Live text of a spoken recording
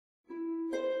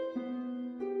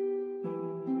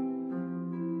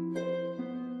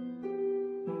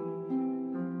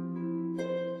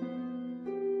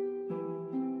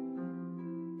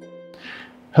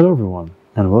Hello everyone,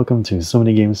 and welcome to So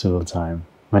Many Games All the Time.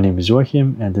 My name is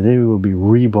Joachim, and today we will be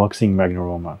reboxing Magna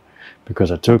Roma,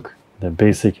 because I took the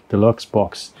basic deluxe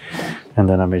box, and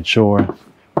then I made sure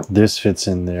this fits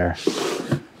in there,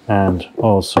 and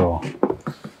also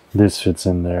this fits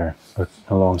in there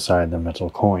alongside the metal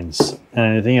coins, and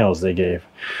anything else they gave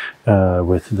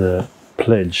with the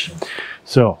pledge.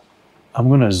 So, I'm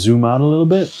gonna zoom out a little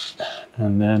bit,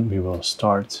 and then we will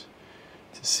start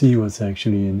to see what's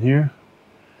actually in here.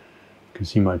 You can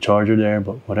see my charger there,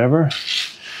 but whatever.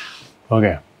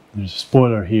 Okay, there's a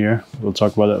spoiler here. We'll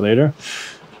talk about that later.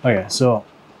 Okay, so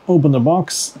open the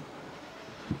box.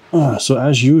 So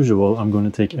as usual, I'm going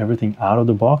to take everything out of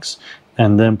the box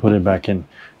and then put it back in.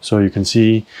 So you can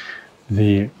see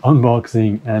the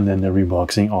unboxing and then the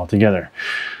reboxing all together.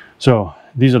 So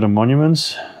these are the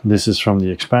monuments. This is from the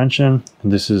expansion.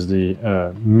 And this is the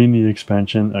mini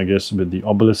expansion, I guess, with the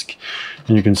obelisk.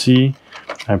 And you can see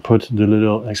I put the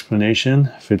little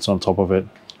explanation, fits on top of it.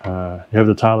 You have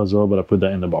the tile as well, but I put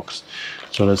that in the box.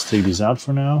 So let's take these out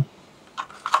for now.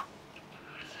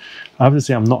 I have to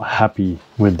say I'm not happy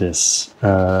with this.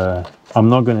 I'm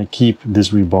not going to keep this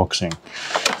reboxing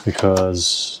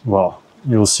because, well,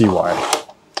 you'll see why.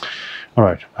 All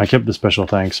right, I kept the special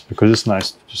thanks because it's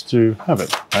nice just to have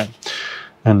it, right?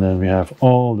 And then we have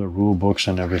all the rule books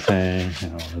and everything, you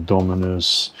know, the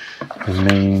Dominus, the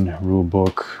main rule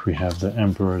book. We have the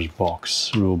Emperor's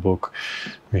Box rule book.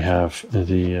 We have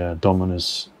the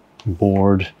Dominus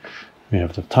board. We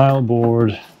have the tile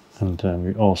board. And then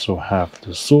we also have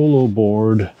the solo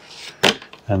board.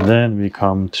 And then we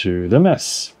come to the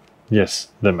mess. Yes,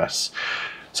 the mess.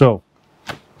 So,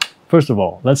 first of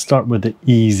all, let's start with the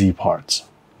easy parts.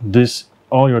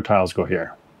 All your tiles go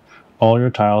here. All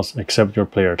your tiles except your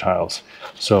player tiles.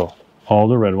 So all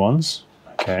the red ones,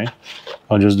 okay.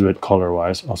 I'll just do it color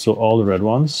wise. Also all the red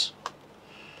ones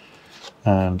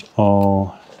and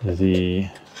all the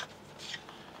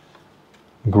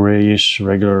grayish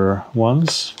regular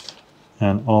ones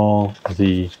and all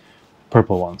the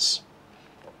purple ones.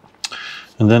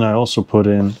 And then I also put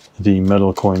in the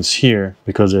metal coins here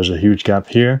because there's a huge gap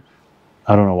here.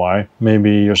 I don't know why.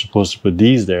 Maybe you're supposed to put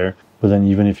these there, but then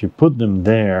even if you put them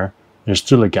there, there's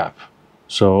still a gap.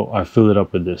 So I filled it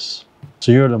up with this.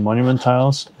 So here are the monument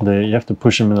tiles. You have to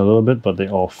push them in a little bit, but they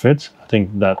all fit. I think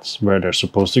that's where they're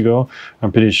supposed to go.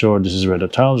 I'm pretty sure this is where the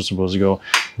tiles are supposed to go.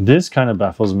 This kind of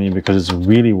baffles me because it's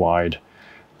really wide.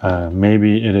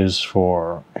 Maybe it is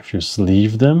for if you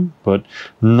sleeve them, but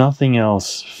nothing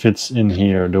else fits in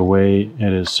here the way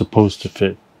it is supposed to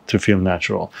fit to feel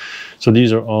natural. So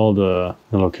these are all the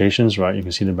locations, right? You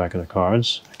can see the back of the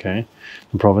cards, okay,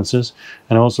 the provinces.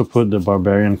 And I also put the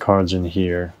barbarian cards in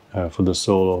here for the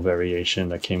solo variation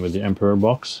that came with the Emperor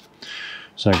box.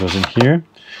 So that goes in here.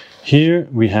 Here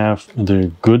we have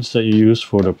the goods that you use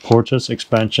for the Portus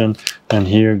expansion, and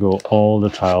here go all the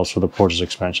tiles for the Portus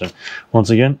expansion. Once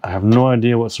again, I have no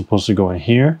idea what's supposed to go in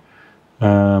here,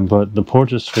 but the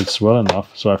Portus fits well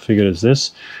enough, so I figured it's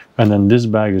this. And then this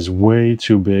bag is way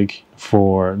too big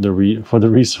for the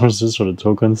resources, for the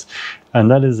tokens,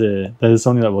 and that is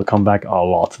something that will come back a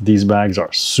lot. These bags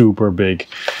are super big.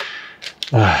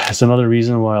 It's another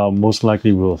reason why I'll most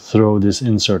likely will throw this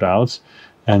insert out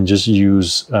and just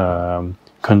use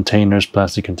containers,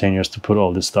 plastic containers, to put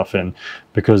all this stuff in,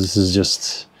 because this is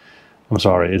just, I'm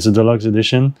sorry, it's a deluxe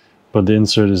edition, but the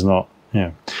insert is not.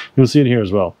 Yeah, you'll see it here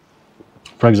as well.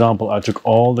 For example, I took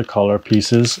all the color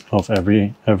pieces of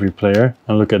every player,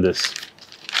 and look at this.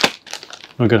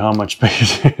 Look at how much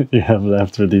space you have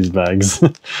left with these bags.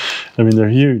 I mean, they're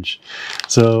huge.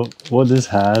 So what this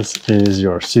has is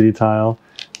your city tile,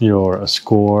 your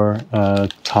score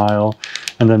tile,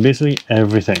 and then basically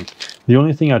everything. The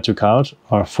only thing I took out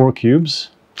are 4 cubes,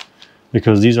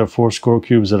 because these are 4 score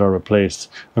cubes that are replaced.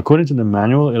 According to the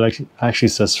manual, it actually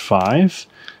says 5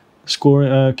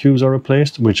 score cubes are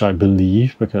replaced, which I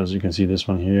believe, because you can see this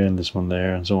one here and this one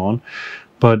there and so on.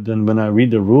 But then when I read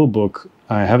the rule book,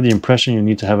 I have the impression you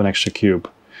need to have an extra cube.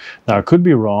 Now I could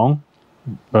be wrong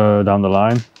down the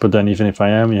line, but then even if I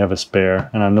am, you have a spare,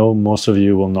 and I know most of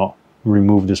you will not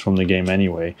remove this from the game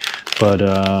anyway. But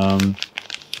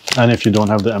and if you don't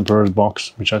have the Emperor's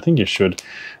box, which I think you should,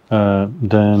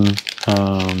 then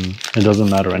it doesn't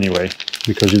matter anyway,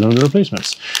 because you don't have the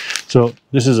replacements. So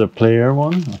this is a player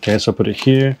one. Okay, so I put it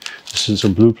here. This is a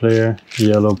blue player,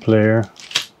 yellow player,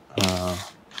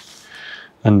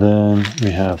 and then we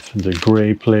have the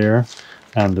gray player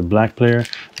and the black player.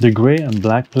 The gray and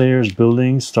black players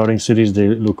buildings, starting cities, they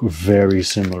look very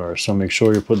similar. So make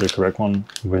sure you put the correct one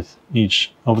with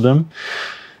each of them.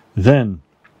 Then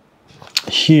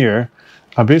here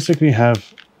I basically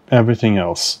have everything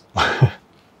else.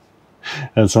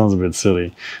 That sounds a bit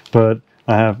silly, but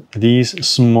I have these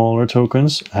smaller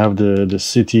tokens. I have the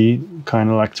city kind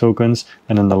of like tokens,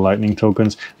 and then the lightning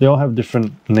tokens. They all have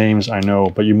different names, I know,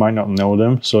 but you might not know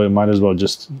them, so it might as well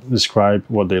just describe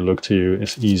what they look to you.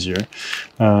 It's easier.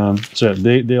 So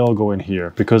yeah, they all go in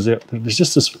here because there's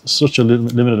just such a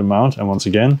limited amount, and once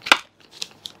again,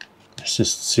 it's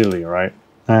just silly, right?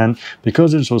 And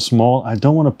because they're so small, I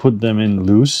don't want to put them in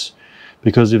loose,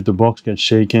 because if the box gets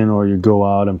shaken or you go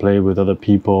out and play with other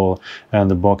people and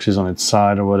the box is on its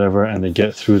side or whatever and they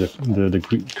get through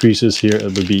the creases here,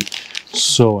 it would be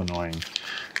so annoying.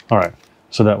 All right,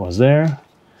 so that was there.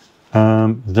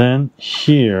 Then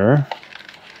here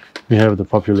we have the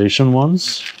population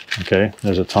ones. Okay,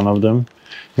 there's a ton of them.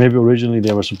 Maybe originally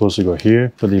they were supposed to go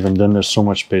here, but even then there's so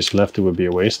much space left, it would be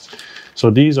a waste. So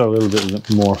these are a little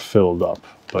bit more filled up,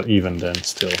 but even then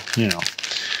still, you know,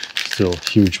 still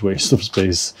huge waste of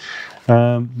space.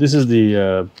 This is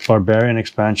the Barbarian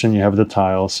expansion. You have the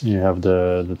tiles, you have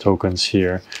the tokens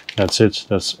here. That's it.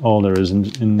 That's all there is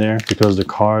in there, because the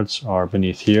cards are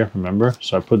beneath here, remember?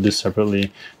 So I put this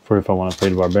separately for if I want to play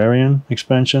the Barbarian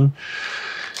expansion.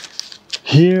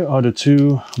 Here are the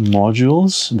two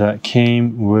modules that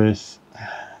came with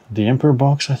the Emperor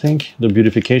box, I think, the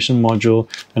beautification module,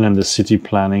 and then the city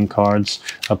planning cards.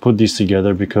 I put these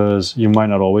together because you might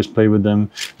not always play with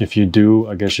them. If you do,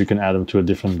 I guess you can add them to a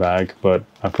different bag, but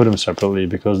I put them separately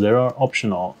because they are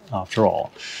optional after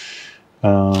all.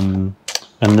 And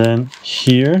then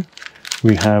here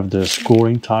we have the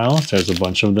scoring tiles. There's a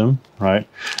bunch of them, right?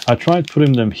 I tried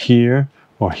putting them here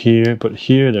or here, but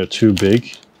here they're too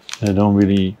big. They don't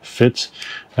really fit,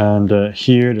 and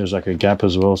here there's like a gap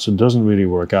as well, so it doesn't really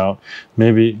work out.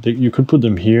 Maybe you could put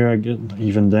them here, I guess,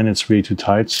 even then it's way too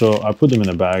tight, so I put them in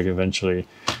a bag eventually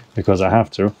because I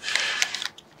have to.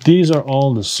 These are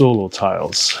all the solo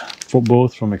tiles, for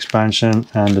both from expansion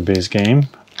and the base game.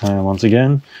 And once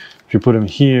again, if you put them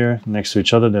here next to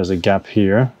each other, there's a gap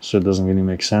here, so it doesn't really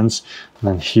make sense. And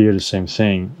then here the same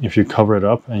thing. If you cover it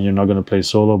up and you're not going to play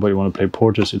solo but you want to play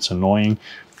Porters, it's annoying.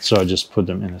 So I just put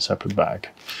them in a separate bag.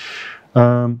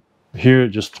 Here,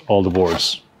 just all the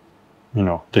boards. You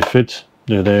know, they fit,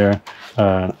 they're there.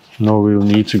 No real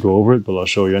need to go over it, but I'll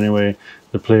show you anyway.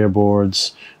 The player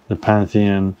boards, the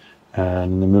Pantheon,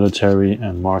 and the military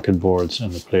and market boards,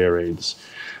 and the player aids.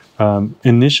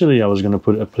 Initially, I was going to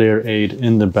put a player aid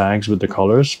in the bags with the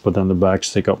colors, but then the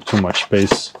bags take up too much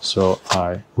space, so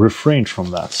I refrained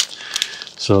from that.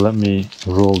 So let me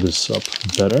roll this up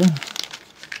better,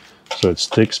 so it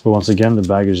sticks. But once again, the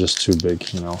bag is just too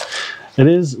big, you know. It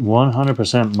is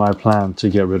 100% my plan to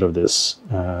get rid of this,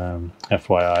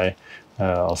 FYI.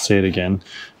 I'll say it again,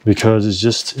 because it's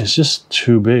just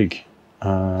too big.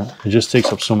 It just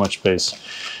takes up so much space.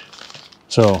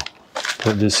 So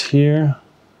put this here,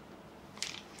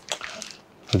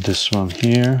 put this one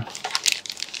here,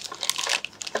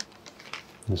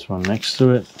 this one next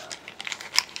to it,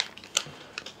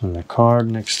 and the card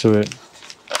next to it.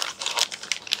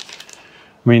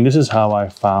 I mean, this is how I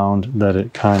found that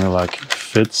it kind of like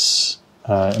fits.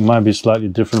 It might be slightly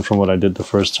different from what I did the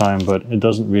first time, but it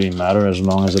doesn't really matter as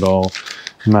long as it all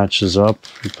matches up.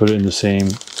 You put it in the same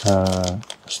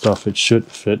stuff, it should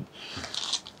fit.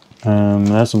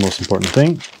 That's the most important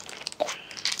thing.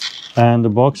 And the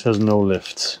box has no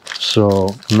lift, so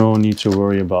no need to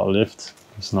worry about lift.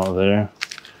 It's not there.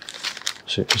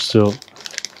 So it still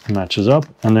matches up,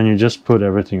 and then you just put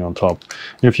everything on top.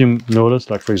 If you notice,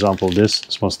 like for example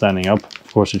this one standing up,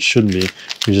 of course it shouldn't be.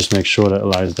 You just make sure that it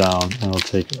lies down, and it'll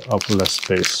take up less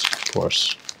space, of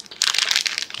course.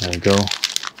 There you go.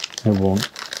 It won't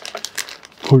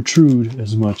protrude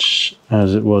as much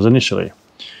as it was initially.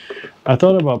 I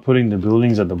thought about putting the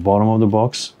buildings at the bottom of the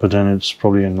box, but then it's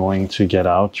probably annoying to get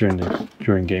out during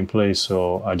gameplay,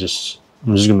 so I'm just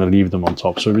going to leave them on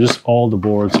top. So just all the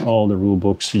boards, all the rule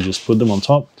books, you just put them on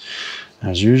top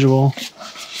as usual.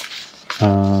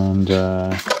 And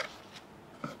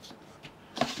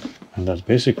that's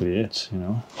basically it, you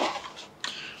know.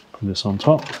 Put this on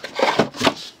top.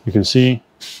 You can see,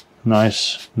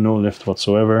 nice, no lift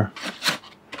whatsoever.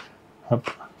 Up.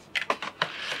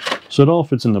 So it all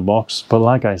fits in the box, but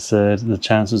like I said, the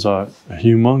chances are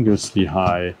humongously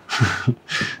high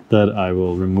that I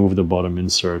will remove the bottom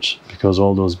insert, because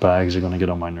all those bags are going to get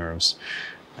on my nerves.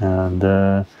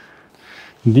 And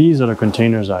these are the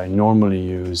containers I normally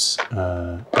use,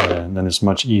 and then it's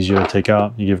much easier to take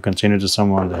out. You give a container to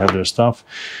someone, they have their stuff.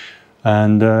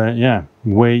 And yeah,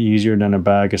 way easier than a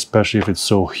bag, especially if it's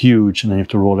so huge and then you have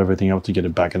to roll everything up to get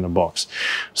it back in the box.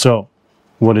 So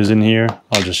what is in here,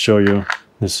 I'll just show you.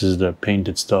 This is the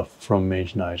painted stuff from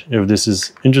Mage Knight. If this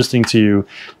is interesting to you,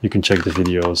 you can check the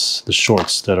videos, the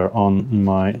shorts that are on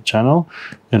my channel.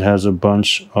 It has a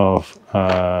bunch of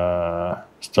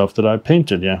stuff that I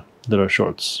painted, yeah, that are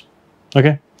shorts.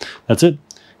 Okay, that's it.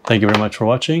 Thank you very much for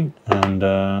watching, and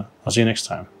I'll see you next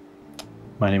time.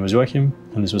 My name is Joachim,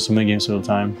 and this was So Many Games All the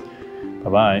Time.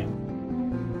 Bye-bye.